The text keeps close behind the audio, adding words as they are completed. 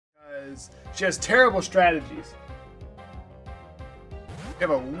because she has terrible strategies. We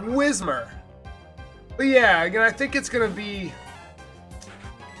have a Whismur. But yeah, again, I think it's gonna be...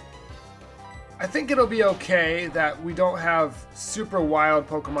 I think it'll be okay that we don't have super wild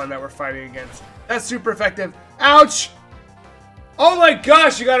Pokemon that we're fighting against. That's super effective. Ouch! Oh my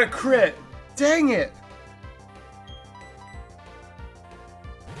gosh, you got a crit! Dang it!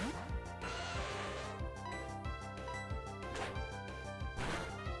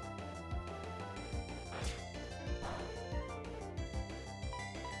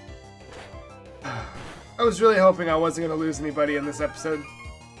 I was really hoping I wasn't going to lose anybody in this episode.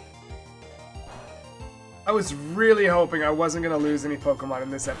 I was really hoping I wasn't going to lose any Pokemon in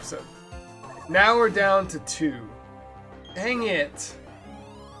this episode. Now we're down to 2. Dang it.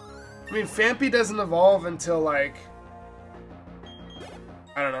 I mean, Phanpy doesn't evolve until, like...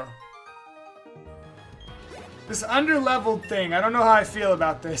 I don't know. This under-leveled thing, I don't know how I feel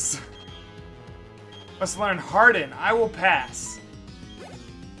about this. Must learn Harden. I will pass.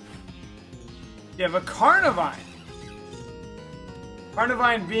 You have a Carnivine.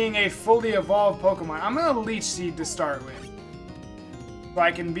 Carnivine being a fully evolved Pokemon. I'm gonna Leech Seed to start with. So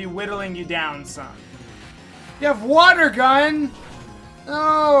I can be whittling you down some. You have Water Gun!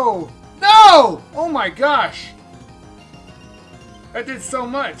 No! No! Oh my gosh! That did so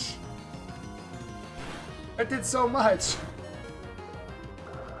much. That did so much.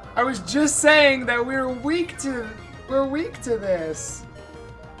 I was just saying that we're weak to this.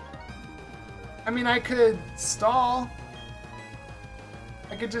 I mean, I could stall.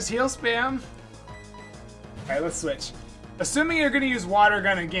 I could just heal spam. Alright, let's switch. Assuming you're going to use Water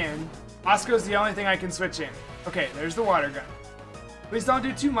Gun again, Osco's the only thing I can switch in. Okay, there's the Water Gun. Please don't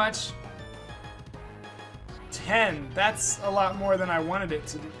do too much. 10. That's a lot more than I wanted it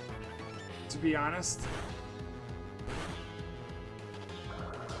to do, to be honest.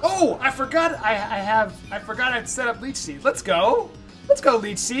 Oh, I forgot I forgot I'd set up Leech Seed. Let's go. Let's go,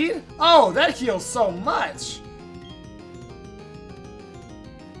 Leech Seed. Oh, that heals so much.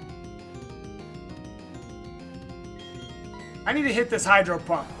 I need to hit this Hydro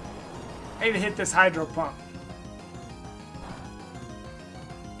Pump. I need to hit this Hydro Pump.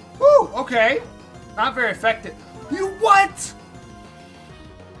 Woo, okay. Not very effective. You what?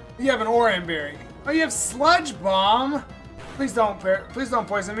 You have an Oran Berry. Oh, you have Sludge Bomb. Please don't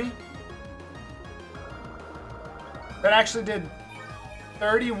poison me. That actually did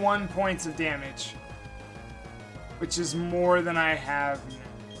 31 points of damage, which is more than I have now.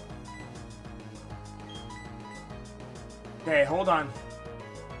 Okay, hold on.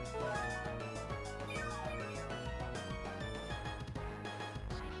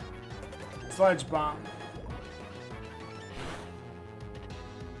 Sludge Bomb.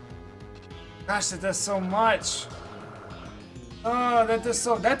 Gosh, that does so much. Oh, that does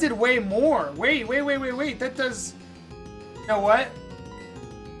so... That did way more. Wait. That does... You know what?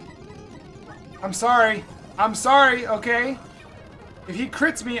 I'm sorry. I'm sorry, okay? If he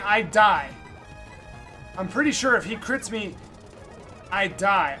crits me, I die. I'm pretty sure if he crits me, I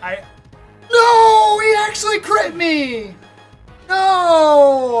die. No! He actually crit me!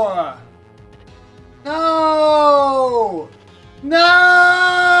 No! No! No!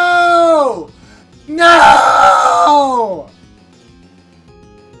 No!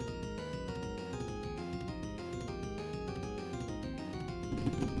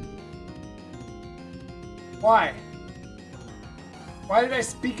 Why? Why did I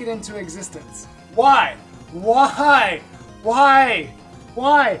speak it into existence? Why? Why? Why?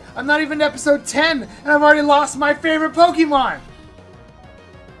 Why? I'm not even episode 10 and I've already lost my favorite Pokemon!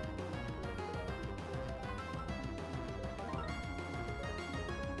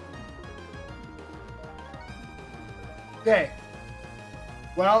 Okay.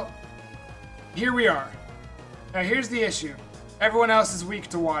 Well, here we are. Now here's the issue. Everyone else is weak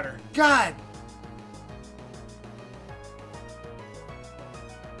to water. God!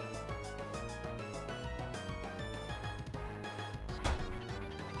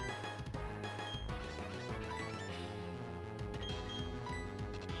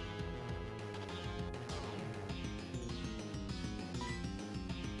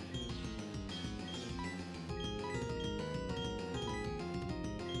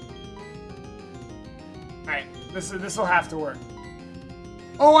 Alright, this will have to work.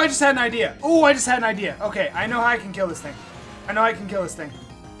 Oh, I just had an idea. Oh, I just had an idea. Okay, I know how I can kill this thing. I know I can kill this thing.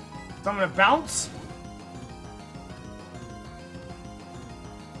 So I'm gonna bounce.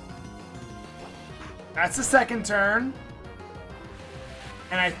 That's the second turn.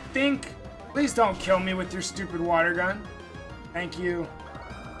 And I think... Please don't kill me with your stupid water gun. Thank you.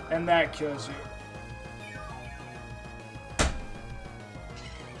 And that kills you.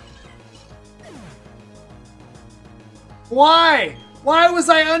 Why? Why was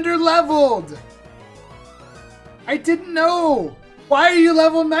I under-leveled? I didn't know. Why are you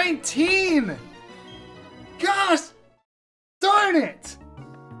level 19? Gosh, darn it.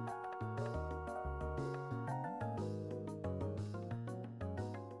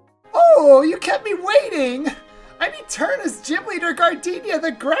 Oh, you kept me waiting. I'm Eterna's Gym Leader Gardenia,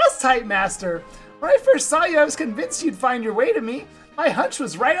 the Grass-type Master. When I first saw you, I was convinced you'd find your way to me. My hunch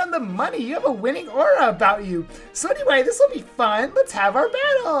was right on the money. You have a winning aura about you. So anyway, this will be fun. Let's have our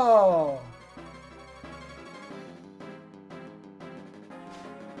battle.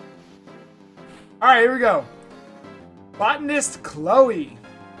 All right, here we go. Botanist Chloe.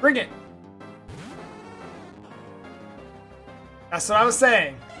 Bring it. That's what I was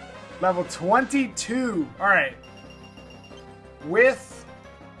saying. Level 22. All right. With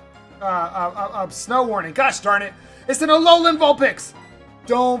snow warning. Gosh darn it. It's an Alolan Vulpix.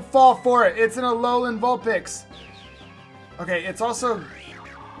 Don't fall for it. It's an Alolan Vulpix. Okay, it's also...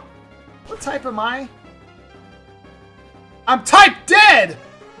 What type am I? I'm type dead!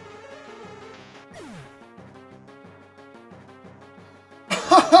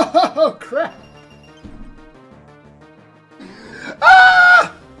 Oh, crap.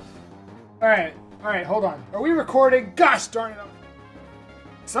 Ah! Alright, hold on. Are we recording? Gosh darn it.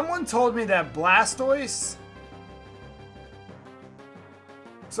 Someone told me that Blastoise...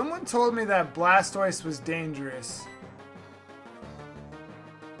 Someone told me that Blastoise was dangerous.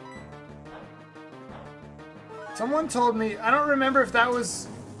 Someone told me... I don't remember if that was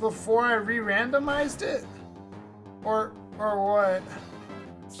before I re-randomized it? Or what?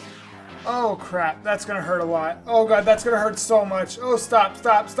 Oh crap, that's gonna hurt a lot. Oh god, that's gonna hurt so much. Oh, stop,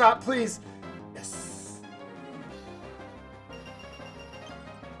 please. Yes.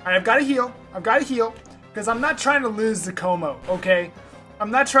 Alright, I've gotta heal. Because I'm not trying to lose the Como, okay? I'm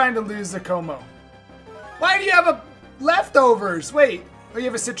not trying to lose the Como. Why do you have a leftovers? Wait. Oh, you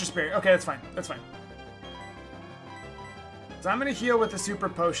have a citrus berry. Okay, that's fine. So I'm gonna heal with a super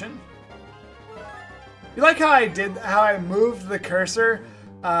potion. You like how I moved the cursor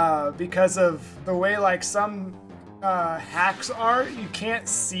because of the way like some hacks are? You can't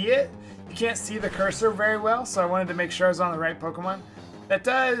see it. You can't see the cursor very well, so I wanted to make sure I was on the right Pokemon. That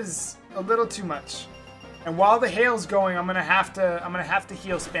does a little too much. And while the hail's going, I'm gonna have to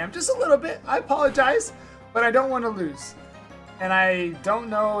heal spam just a little bit. I apologize, but I don't want to lose. And I don't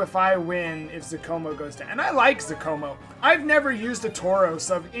know if I win if Zakomo goes down. And I like Zakomo. I've never used a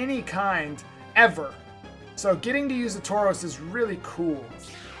Tauros of any kind ever. So getting to use a Tauros is really cool.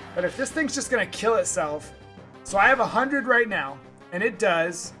 But if this thing's just gonna kill itself, so I have 100 right now, and it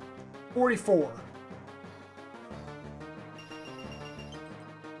does 44.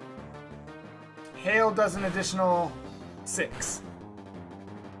 Hail does an additional 6.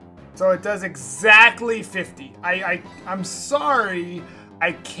 So it does exactly 50. I'm sorry,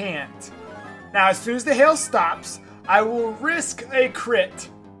 I can't. Now, as soon as the hail stops, I will risk a crit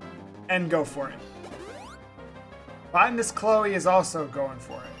and go for it. Botanist Chloe is also going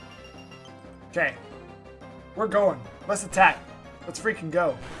for it. Okay. We're going. Let's attack. Let's freaking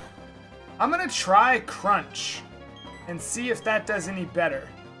go. I'm gonna try Crunch and see if that does any better.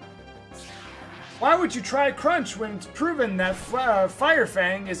 Why would you try Crunch when it's proven that Fire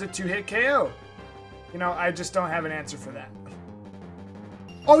Fang is a 2-hit KO? You know, I just don't have an answer for that.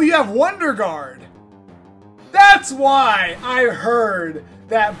 Oh, you have Wonder Guard! That's why I heard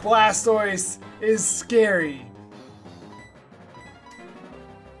that Blastoise is scary.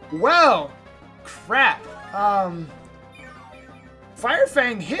 Well, crap. Fire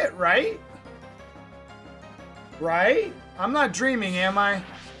Fang hit, right? Right? I'm not dreaming, am I?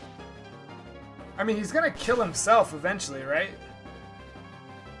 I mean, he's gonna kill himself eventually, right?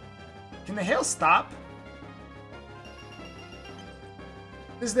 Can the hail stop?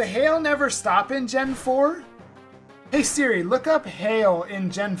 Does the hail never stop in Gen 4? Hey Siri, look up hail in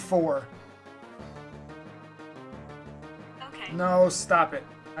Gen 4. Okay. No, stop it.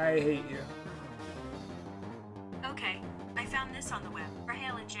 I hate you. Okay, I found this on the web for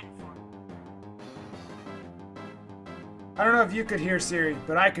hail in Gen 4. I don't know if you could hear Siri,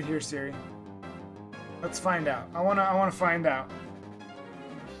 but I could hear Siri. Let's find out. I wanna find out.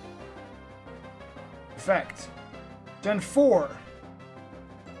 Effect. Gen 4.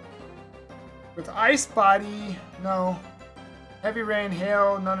 With Ice Body, no. Heavy Rain,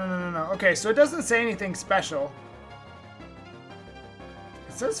 Hail, no. Okay, so it doesn't say anything special.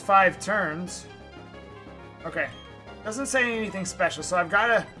 It says 5 turns. Okay. Doesn't say anything special, so I've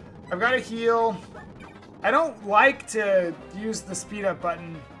gotta heal. I don't like to use the speed up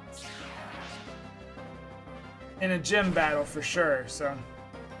button in a gym battle for sure, so.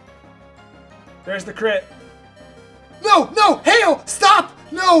 There's the crit. No! No! Hail! Stop!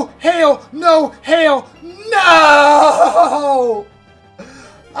 No! Hail! No! Hail! No!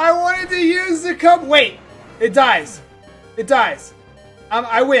 I wanted to use the cup. Wait! It dies. It dies.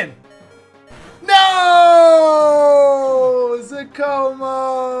 I win. No!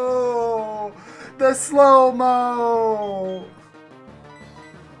 Zakomo! The slow-mo!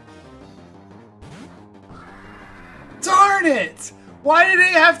 Darn it! Why did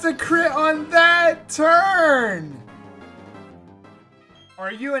it have to crit on that turn?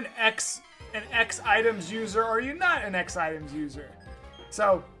 Are you an X items user or are you not an X items user?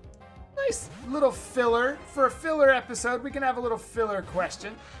 So, nice little filler. For a filler episode, we can have a little filler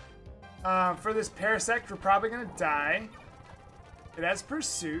question. For this Parasect, we're probably going to die. It has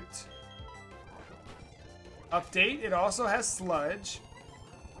Pursuit. Update, it also has Sludge.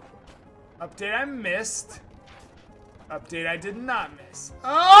 Update, I missed. Update, I did not miss.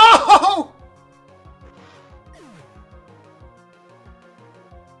 Oh!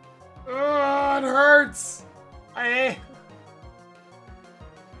 Oh, it hurts. It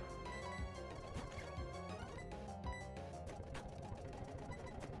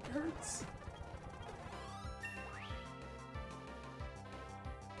hurts.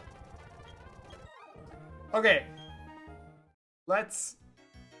 Okay. Let's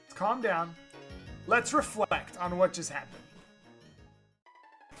calm down. Let's reflect on what just happened.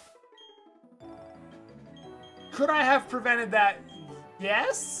 Could I have prevented that?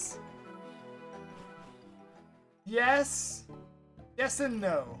 Yes? Yes? Yes and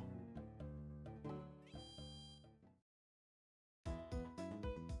no.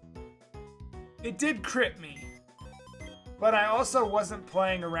 It did crit me, but I also wasn't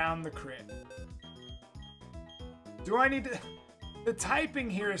playing around the crit. Do I need to... The typing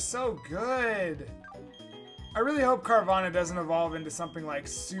here is so good. I really hope Carvana doesn't evolve into something like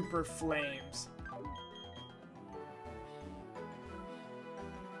Super Flames.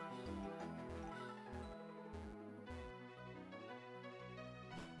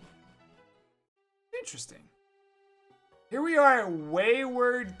 Interesting. Here we are at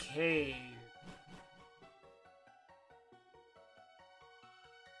Wayward Cave.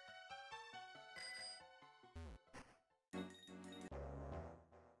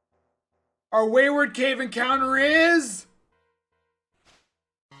 Our Wayward Cave encounter is...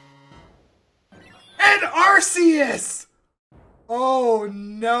 an Arceus! Oh,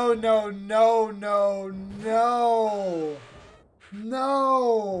 no, no, no, no, no.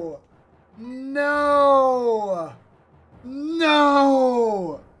 No. No.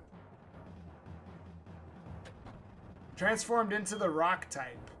 No. Transformed into the rock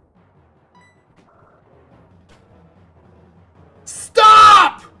type.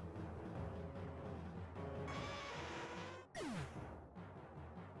 Stop!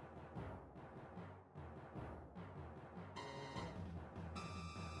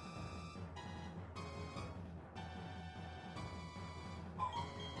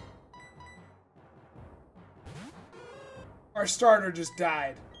 Our starter just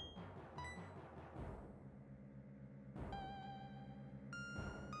died.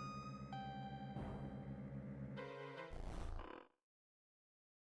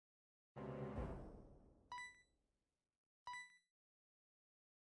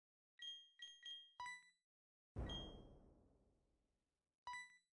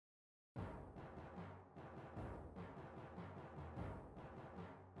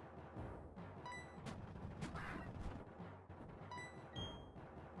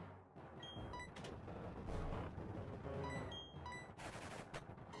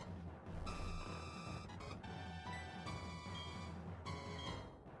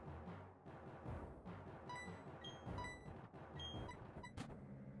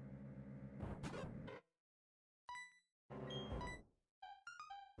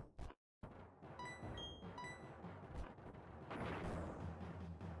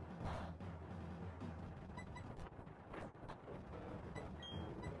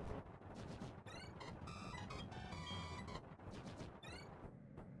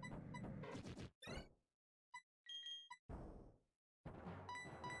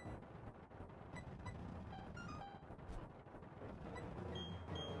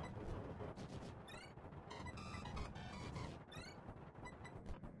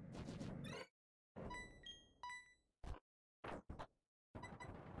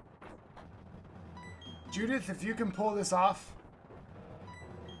 Judith, if you can pull this off.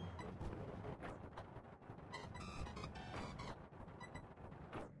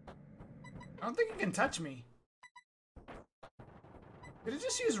 I don't think it can touch me. Did it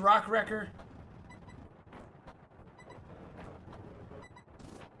just use Rock Wrecker?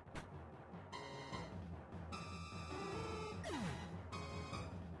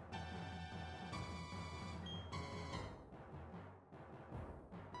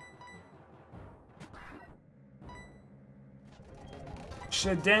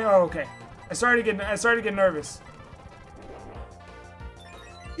 Shit, dang. Oh, okay. I started to get nervous.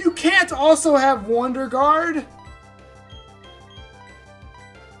 You can't also have Wonder Guard?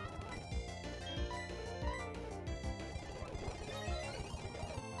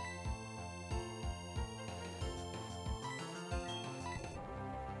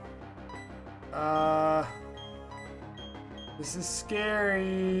 This is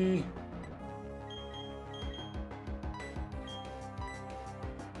scary.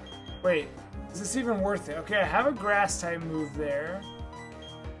 Wait, is this even worth it? Okay, I have a grass type move there.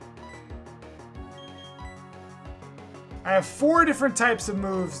 I have 4 different types of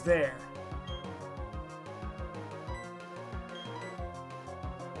moves there.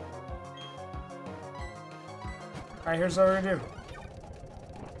 Alright, here's what we're gonna do.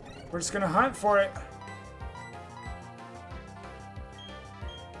 We're just gonna hunt for it.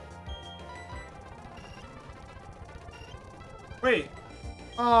 Wait.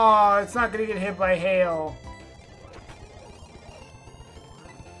 Oh, it's not gonna get hit by hail.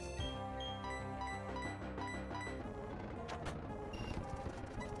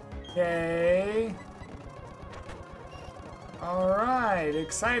 Okay. Alright,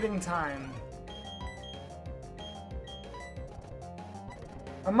 exciting time.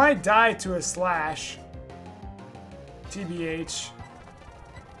 I might die to a slash. TBH.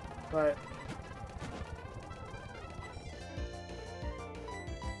 But...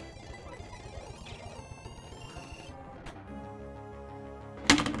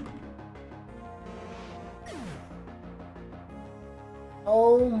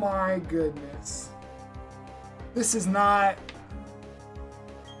 oh my goodness. This is not...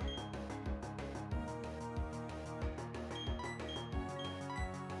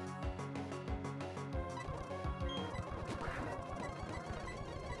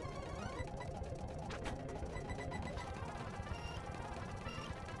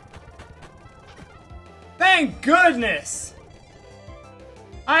 Thank goodness!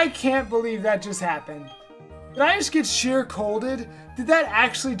 I can't believe that just happened. Did I just get sheer colded? Did that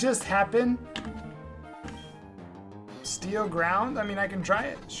actually just happen? Steel ground? I mean, I can try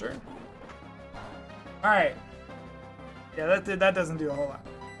it, sure. Alright. Yeah, that doesn't do a whole lot.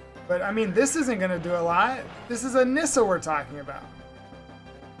 But, I mean, this isn't going to do a lot. This is a Nissa we're talking about.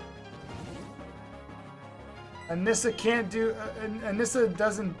 A Nissa can't do... A Nissa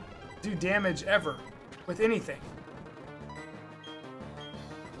doesn't do damage ever with anything.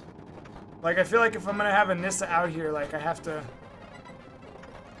 Like, I feel like if I'm gonna have a Nissa out here, like, I have to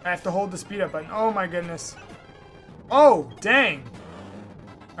hold the speed up button. Oh my goodness. Oh, dang.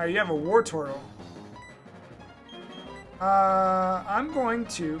 Alright, you have a War Turtle. I'm going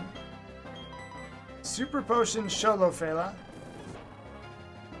to Super Potion Sholofela.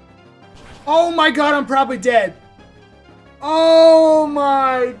 Oh my god, I'm probably dead. Oh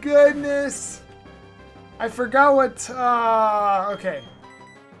my goodness. I forgot what, okay.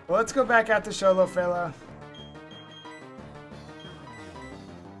 Well, let's go back out to Sholofela.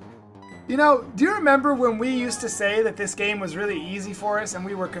 You know, do you remember when we used to say that this game was really easy for us and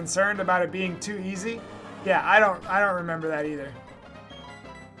we were concerned about it being too easy? Yeah, I don't remember that either.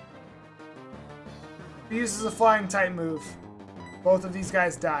 He uses a flying type move. Both of these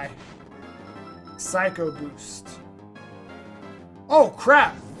guys die. Psycho Boost. Oh,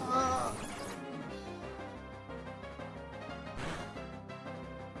 crap!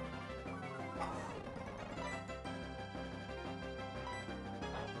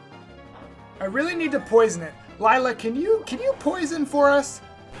 I really need to poison it. Lila, can you poison for us?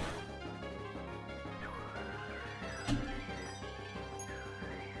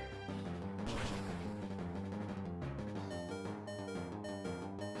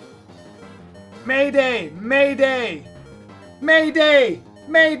 Mayday! Mayday! Mayday!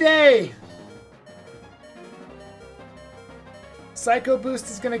 Mayday! Psycho Boost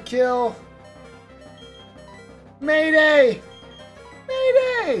is gonna kill. Mayday!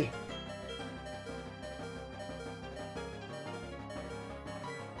 Mayday!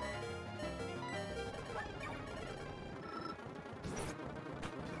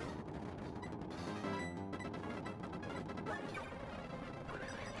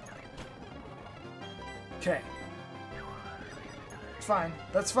 Okay. It's fine.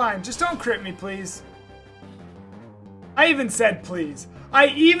 That's fine. Just don't crit me, please. I even said please. I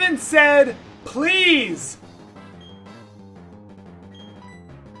even said please!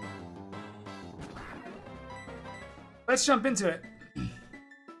 Let's jump into it.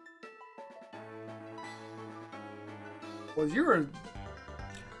 Well, you're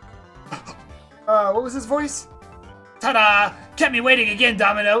what was his voice? Ta-da! Kept me waiting again,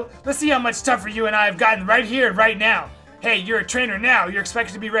 Domino. Let's see how much tougher you and I have gotten right here and right now. Hey, you're a trainer now. You're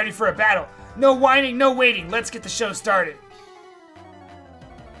expected to be ready for a battle. No whining, no waiting. Let's get the show started.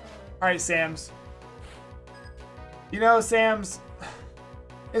 Alright, Sams. You know, Sams,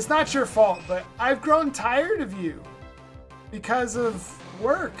 it's not your fault, but I've grown tired of you because of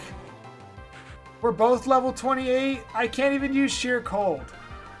work. We're both level 28. I can't even use Sheer Cold.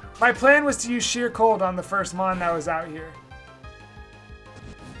 My plan was to use Sheer Cold on the first Mon that was out here.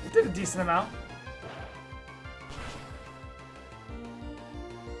 It did a decent amount.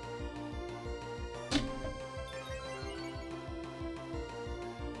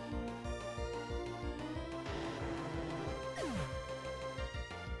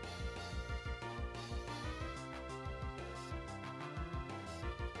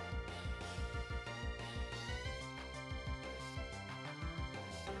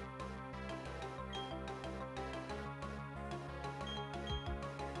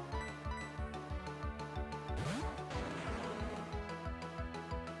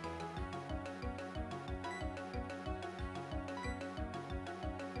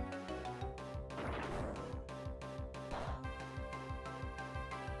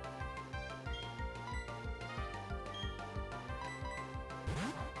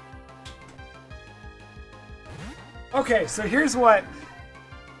 Okay, so here's what...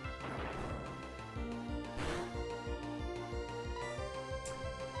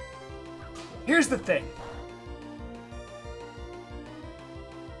 Here's the thing.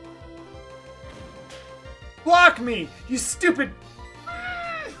 Block me, you stupid...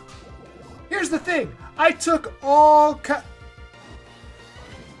 Here's the thing. I took all...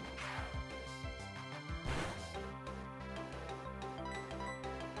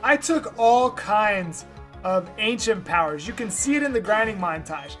 I took all kinds of ancient powers. You can see it in the grinding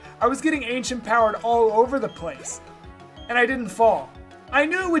montage. I was getting ancient powered all over the place, and I didn't fall. I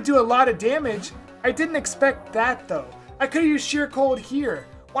knew it would do a lot of damage. I didn't expect that though. I could have used Sheer Cold here.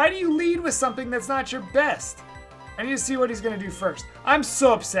 Why do you lead with something that's not your best? I need to see what he's gonna do first. I'm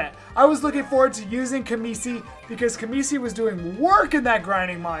so upset. I was looking forward to using Kamisi because Kamisi was doing work in that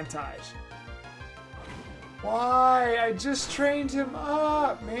grinding montage. Why? I just trained him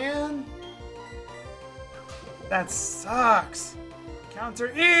up, man. That sucks.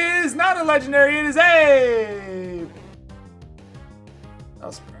 Counter is not a legendary, it is a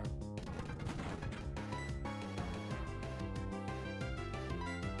Bellsprout.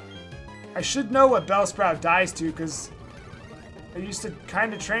 I should know what Bellsprout dies to because I used to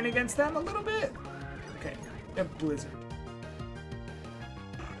kind of train against them a little bit. Okay, yep, Blizzard.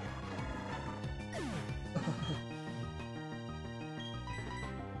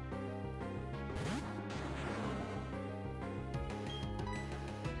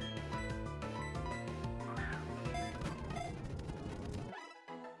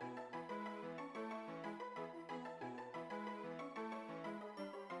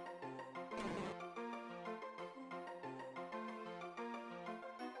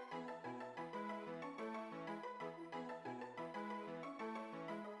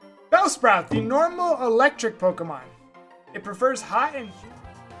 Bellsprout, the normal electric Pokemon. It prefers hot and humid.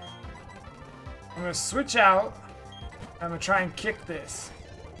 I'm gonna switch out. I'm gonna try and kick this.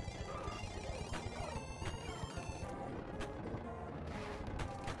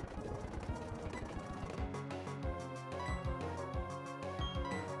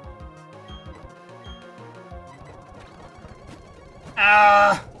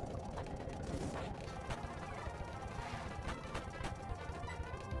 Ah!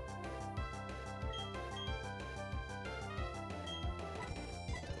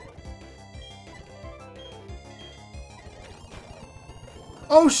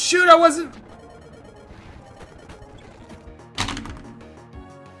 Oh shoot, I wasn't...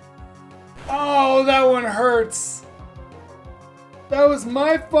 Oh, that one hurts. That was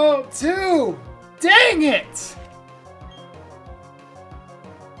my fault too. Dang it!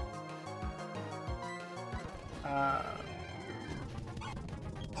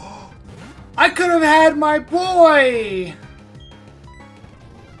 I could have had my boy!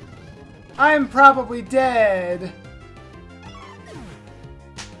 I'm probably dead.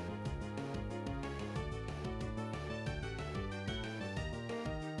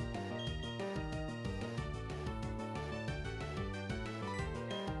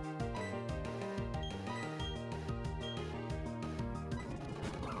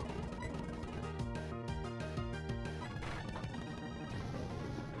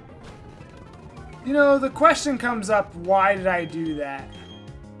 You know, the question comes up, why did I do that?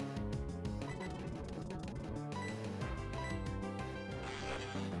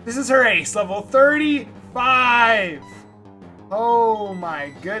 This is her ace, level 35! Oh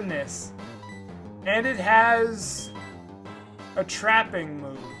my goodness. And it has A trapping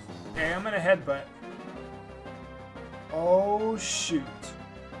move. Okay, I'm gonna headbutt. Oh, shoot.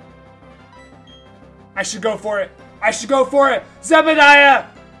 I should go for it. I should go for it. Zebediah!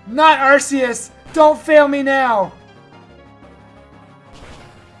 Not Arceus. Don't fail me now.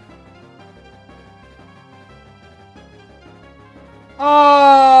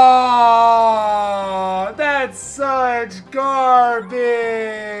 Oh, that's such garbage.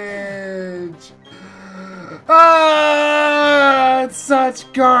 Ah, it's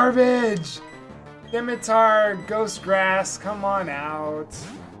such garbage. Dimitar, Ghost Grass, come on out.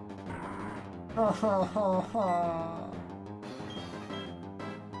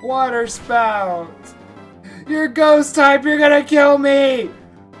 Water Spout. You're Ghost type, you're gonna kill me.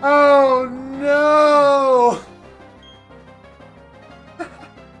 Oh no.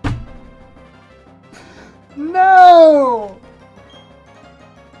 No!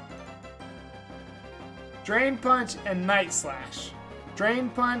 Drain Punch and Night Slash. Drain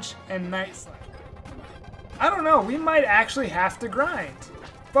Punch and Night Slash. I don't know, we might actually have to grind.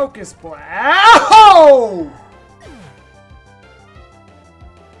 Focus Blast. Ow!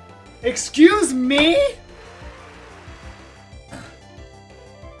 Excuse me?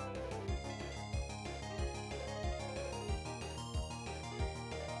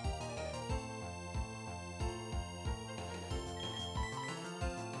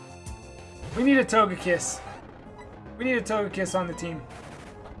 We need a Togekiss. We need a Togekiss on the team.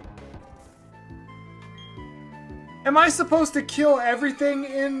 Am I supposed to kill everything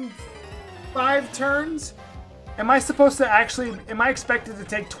in 5 turns? Am I supposed to actually... Am I expected to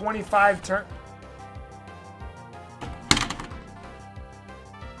take 25 turns?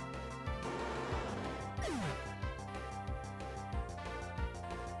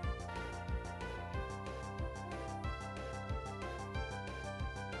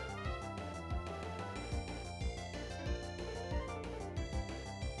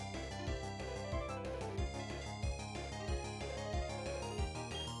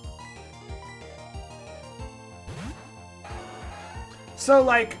 So,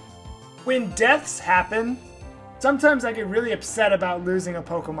 like, when deaths happen, sometimes I get really upset about losing a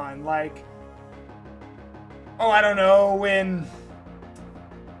Pokemon. Like, oh, I don't know, when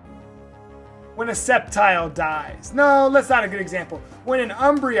a Sceptile dies. No, that's not a good example. When an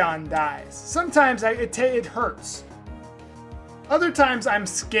Umbreon dies. Sometimes it hurts. Other times I'm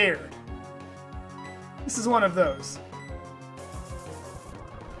scared. This is one of those.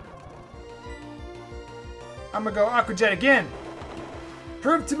 I'm gonna go Aqua Jet again.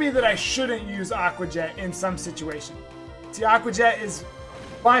 Prove to me that I shouldn't use Aqua Jet in some situation. See, Aqua Jet is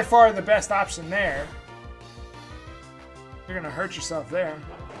by far the best option there. You're gonna hurt yourself there.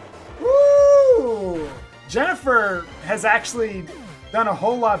 Woo! Jennifer has actually done a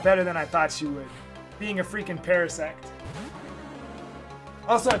whole lot better than I thought she would, being a freaking Parasect.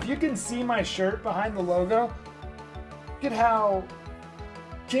 Also, if you can see my shirt behind the logo, look at how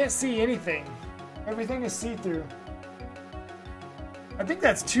you can't see anything. Everything is see-through. I think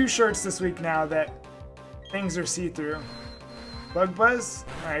that's 2 shirts this week now that things are see-through. Bug Buzz?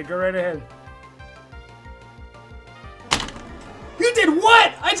 Alright, go right ahead. You did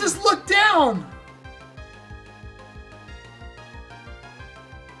what? I just looked down!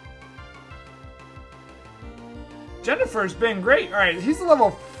 Jennifer's been great. Alright, he's a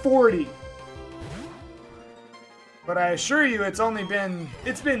level 40. But I assure you, it's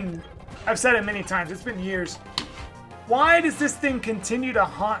been, I've said it many times, it's been years. Why does this thing continue to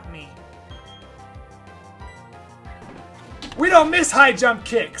haunt me? We don't miss high jump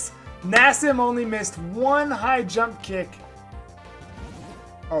kicks. Nassim only missed 1 high jump kick.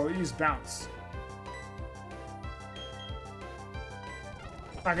 Oh, it used bounce.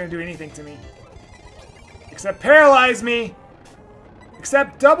 Not gonna do anything to me. Except paralyze me.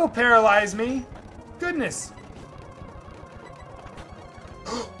 Except double paralyze me. Goodness.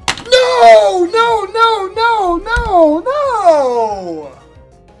 No! No! No! No! No! No!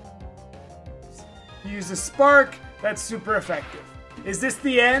 Use a spark. That's super effective. Is this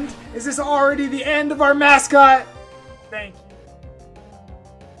the end? Is this already the end of our mascot? Thank you.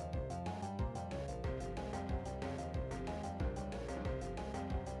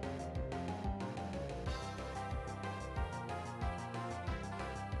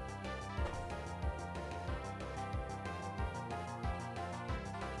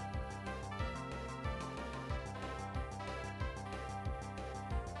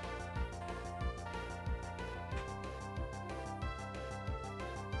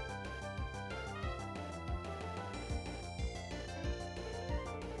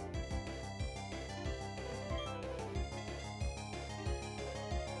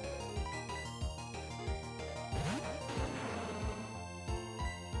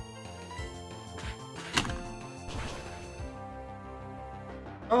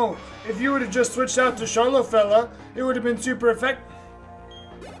 Oh, if you would have just switched out to Charlofella, it would have been super effective.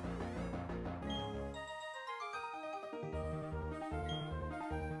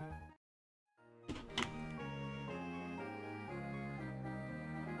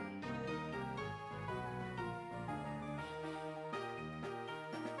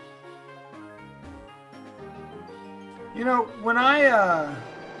 You know, when I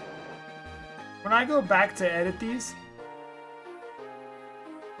go back to edit these,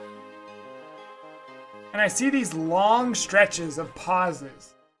 and I see these long stretches of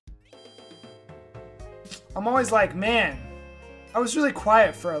pauses, I'm always like, man, I was really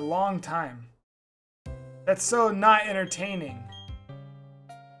quiet for a long time. That's so not entertaining.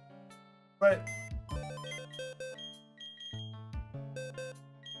 But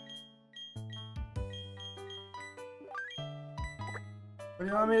what do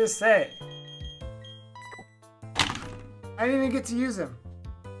you want me to say? I didn't even get to use him.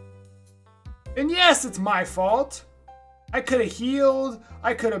 And yes, it's my fault. I could have healed.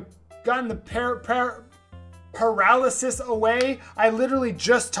 I could have gotten the paralysis away. I literally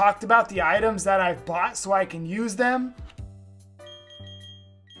just talked about the items that I've bought so I can use them.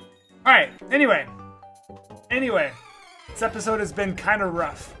 Alright, anyway. This episode has been kind of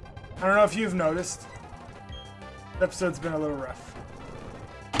rough. I don't know if you've noticed. This episode's been a little rough.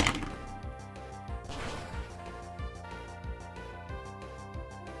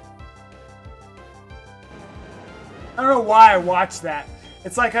 I don't know why I watched that.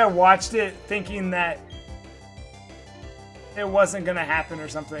 It's like I watched it thinking that it wasn't gonna happen or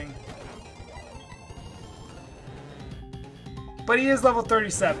something. But he is level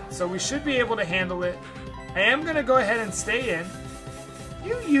 37, so we should be able to handle it. I am gonna go ahead and stay in.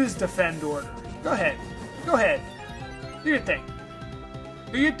 You use Defend Order. Go ahead. Go ahead. Do your thing.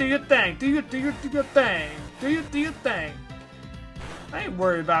 Do your thing. Do your thing. Do your thing. I ain't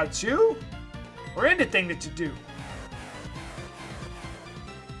worried about you or anything that you do.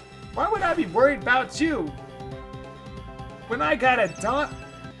 Why would I be worried about you when I got a daunt?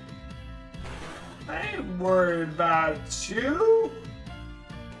 I ain't worried about you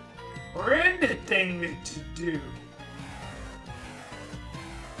or anything that you do.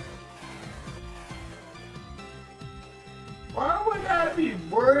 Why would I be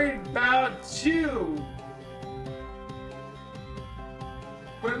worried about you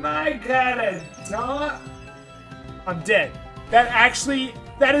when I got a daunt? I'm dead.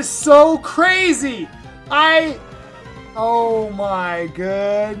 That is so crazy! Oh my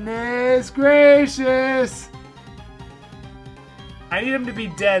goodness gracious! I need him to be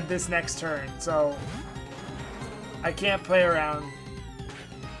dead this next turn, so I can't play around.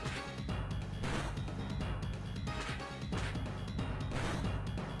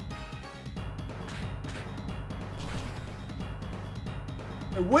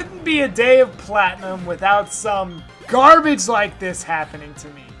 It wouldn't be a day of platinum without some garbage like this happening to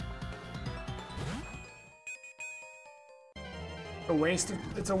me.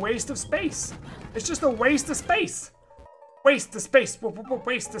 It's a waste of space. It's just a waste of space. Waste of space.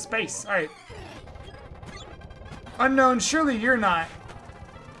 Waste of space. Alright. Unknown, surely you're not.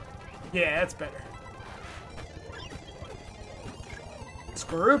 Yeah, that's better.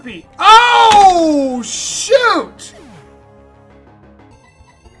 Skorupi. Oh, shoot!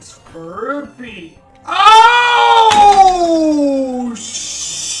 Skorupi. Oh,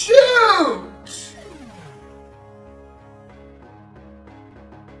 shoot!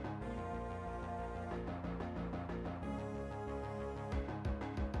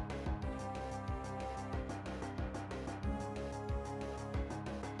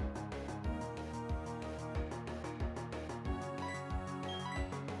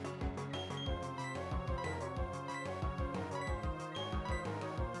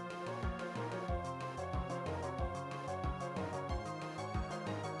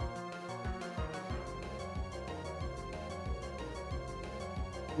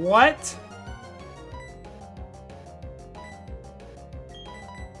 What?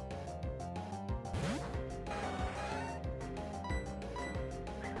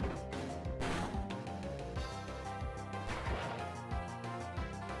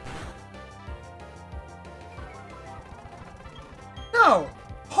 No!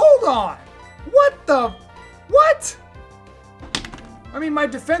 Hold on! What the... What? I mean, my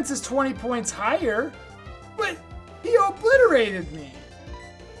defense is 20 points higher, but he obliterated me.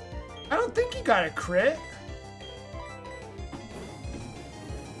 I don't think he got a crit.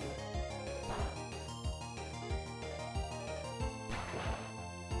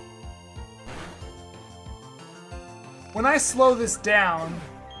 When I slow this down,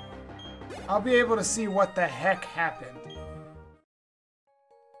 I'll be able to see what the heck happened.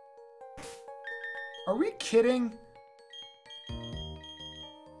 Are we kidding?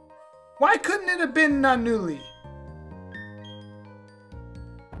 Why couldn't it have been Nanuli?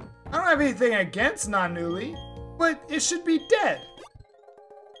 I don't have anything against Nanuli, but it should be dead.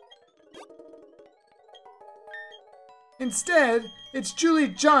 Instead, it's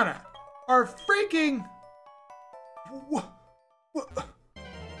Juliana, our freaking... What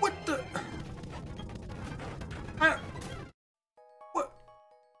the... What?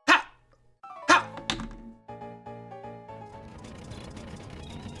 Ha! Ha!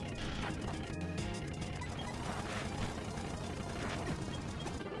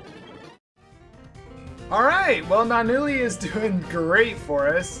 Alright, well, Nanuli is doing great for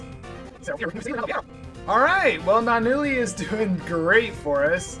us. Alright, well, Nanuli is doing great for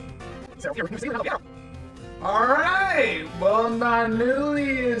us. Alright, well,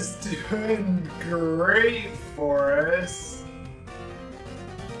 Nanuli is doing great for us.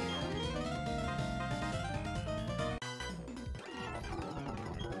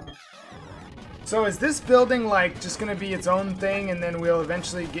 So is this building like just gonna be its own thing and then we'll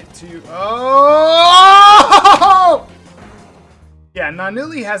eventually get to... Oh! Yeah,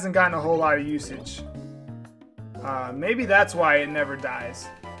 Nanuli hasn't gotten a whole lot of usage. Maybe that's why it never dies.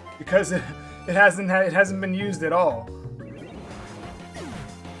 Because it hasn't been used at all.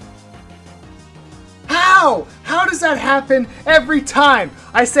 How? How does that happen every time?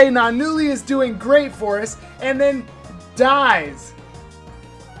 I say Nanuli is doing great for us and then dies.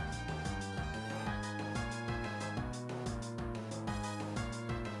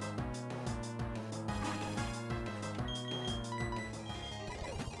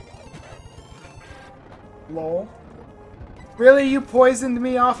 Lol. Really? You poisoned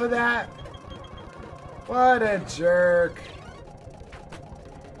me off of that? What a jerk.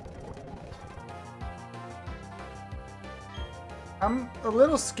 I'm a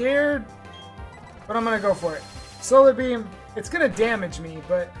little scared, but I'm gonna go for it. Solar Beam, it's gonna damage me,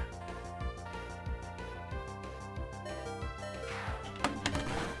 but...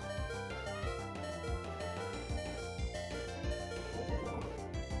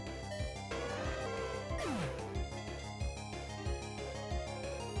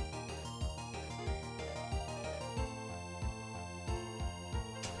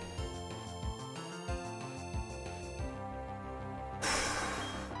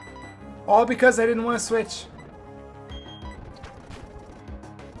 all because I didn't want to switch.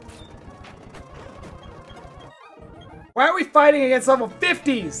 Why are we fighting against level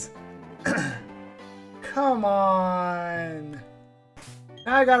 50s? Come on.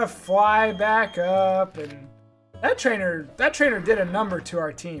 Now I gotta fly back up, and that trainer did a number to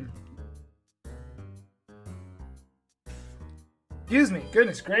our team. Excuse me,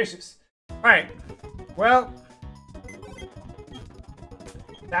 goodness gracious. Alright, well,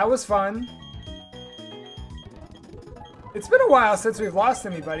 that was fun. It's been a while since we've lost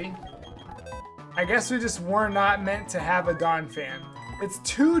anybody. I guess we just were not meant to have a Dawn fan. It's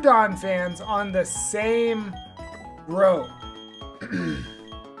 2 Dawn fans on the same row.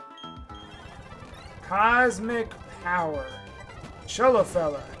 Cosmic Power.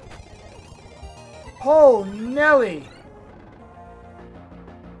 Cholofella. Oh, Nelly.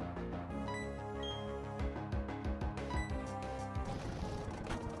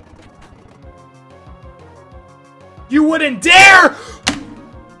 You wouldn't dare!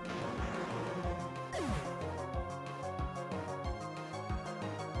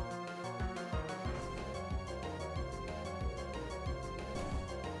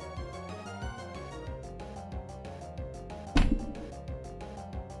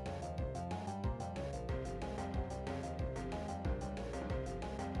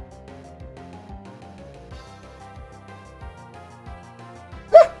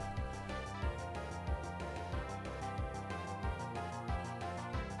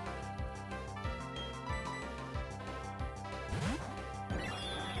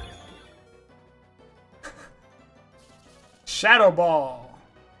 Shadow Ball.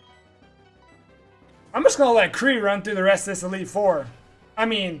 I'm just gonna let Kree run through the rest of this Elite Four. I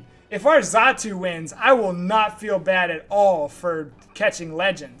mean, if our Xatu wins, I will not feel bad at all for catching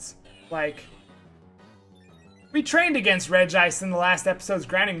legends. Like, we trained against Regice in the last episode's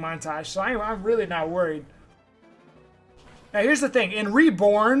grinding montage, so I'm really not worried. Now here's the thing, in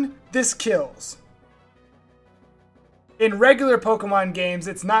Reborn, this kills. In regular Pokemon games,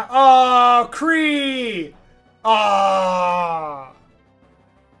 it's not. Oh, Kree! Ah!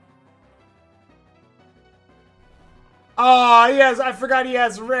 Oh, yes, I forgot he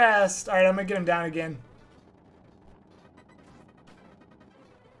has rest. Alright, I'm gonna get him down again.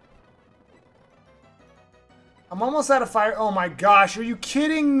 I'm almost out of fire. Oh my gosh, are you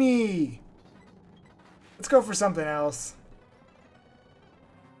kidding me? go for something else.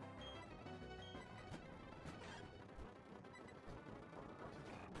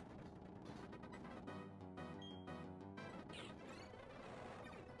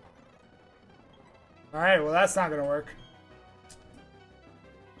 Alright, well that's not gonna work.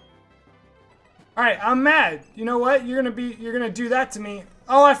 Alright, I'm mad. You know what? You're gonna do that to me.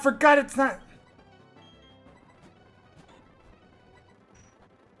 Oh, I forgot it's not.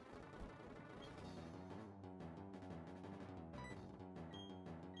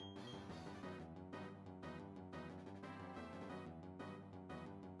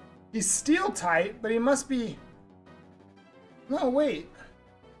 He's steel type, but he must be. No, wait.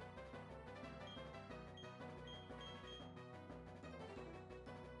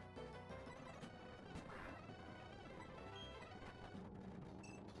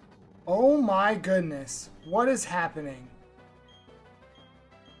 Oh my goodness. What is happening?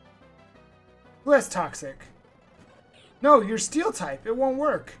 Who has toxic? No, you're steel type. It won't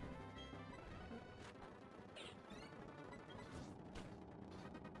work.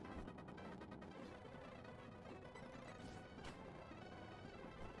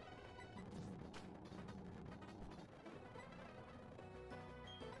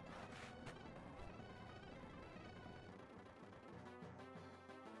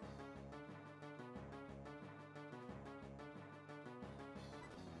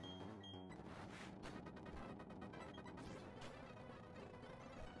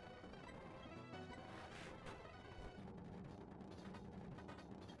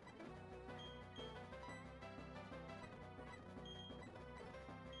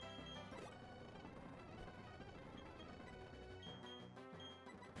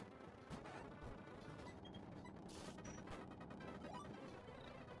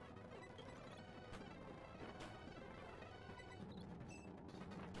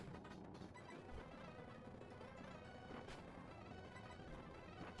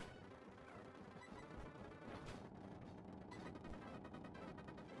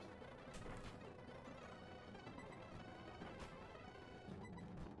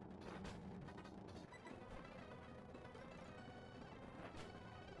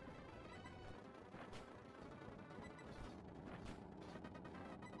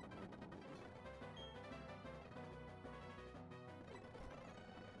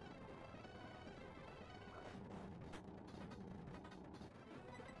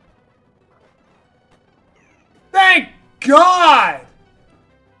 Thank God!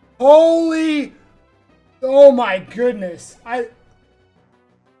 Holy... Oh my goodness.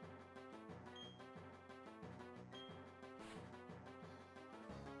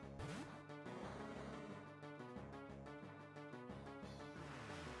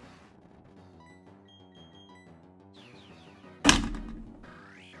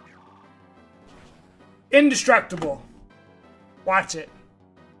 Indestructible. Watch it.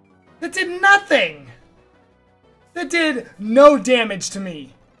 That did nothing! That did no damage to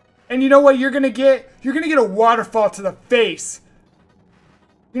me. And you know what you're gonna get? You're gonna get a waterfall to the face.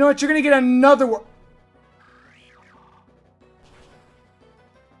 You know what? You're gonna get another one.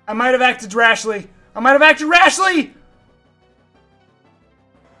 I might have acted rashly. I might have acted rashly!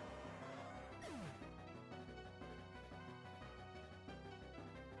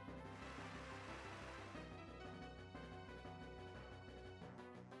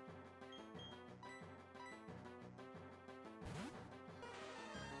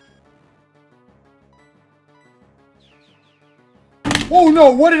 Oh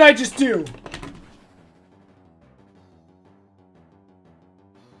no, what did I just do?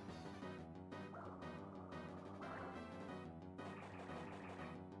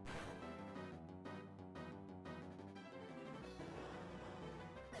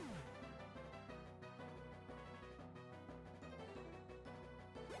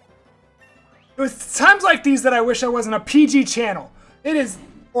 It was times like these that I wish I wasn't a PG channel. It is,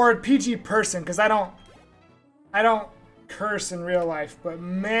 or a PG person, because I don't curse in real life, but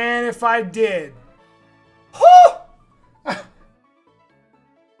man, if I did.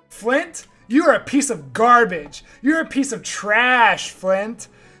 Flint, you are a piece of garbage. You're a piece of trash, Flint.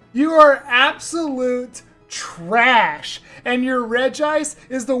 You are absolute trash. And your Regice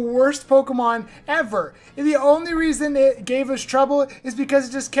is the worst Pokemon ever. And the only reason it gave us trouble is because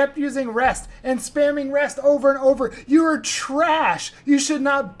it just kept using rest and spamming rest over and over. You are trash. You should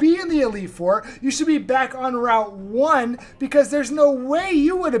not be in the Elite Four. You should be back on Route 1 because there's no way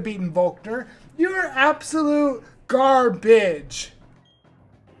you would have beaten Volkner. You are absolute garbage.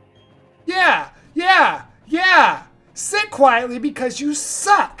 Yeah. Sit quietly because you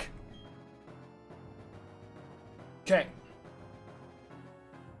suck. Okay.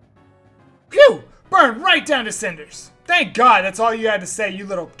 Phew! Burn right down to cinders. Thank God that's all you had to say, you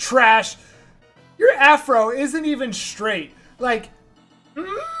little trash. Your afro isn't even straight. Like,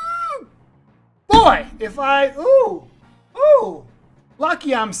 boy, if I, ooh,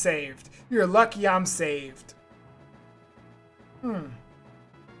 lucky I'm saved. You're lucky I'm saved. You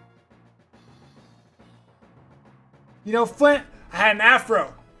know, Flint, I had an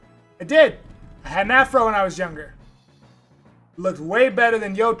afro. I did. I had an afro when I was younger. It looked way better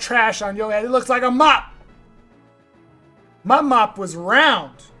than yo trash on yo head. It looks like a mop. My mop was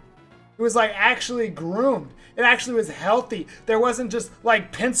round. It was like actually groomed. It actually was healthy. There wasn't just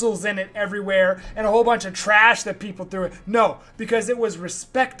like pencils in it everywhere and a whole bunch of trash that people threw it. No, because it was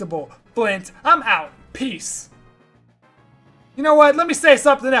respectable. Flint, I'm out. Peace. You know what? Let me say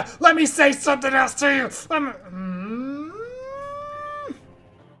something else. Let me say something else to you.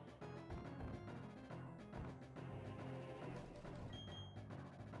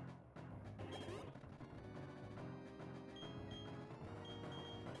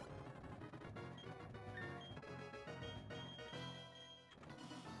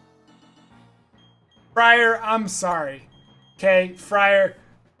 Friar, I'm sorry. Okay, Friar,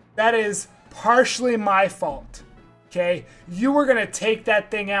 that is partially my fault. Okay, you were gonna take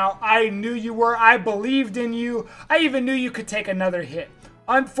that thing out. I knew you were. I believed in you. I even knew you could take another hit.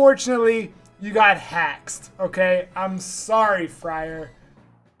 Unfortunately, you got haxed. Okay, I'm sorry, Friar.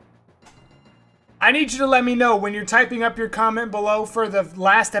 I need you to let me know when you're typing up your comment below for the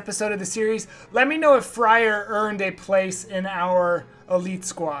last episode of the series. Let me know if Friar earned a place in our elite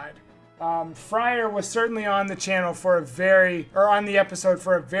squad. Friar was certainly on the channel for a very, or on the episode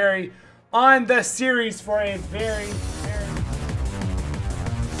for a very, on the series for a very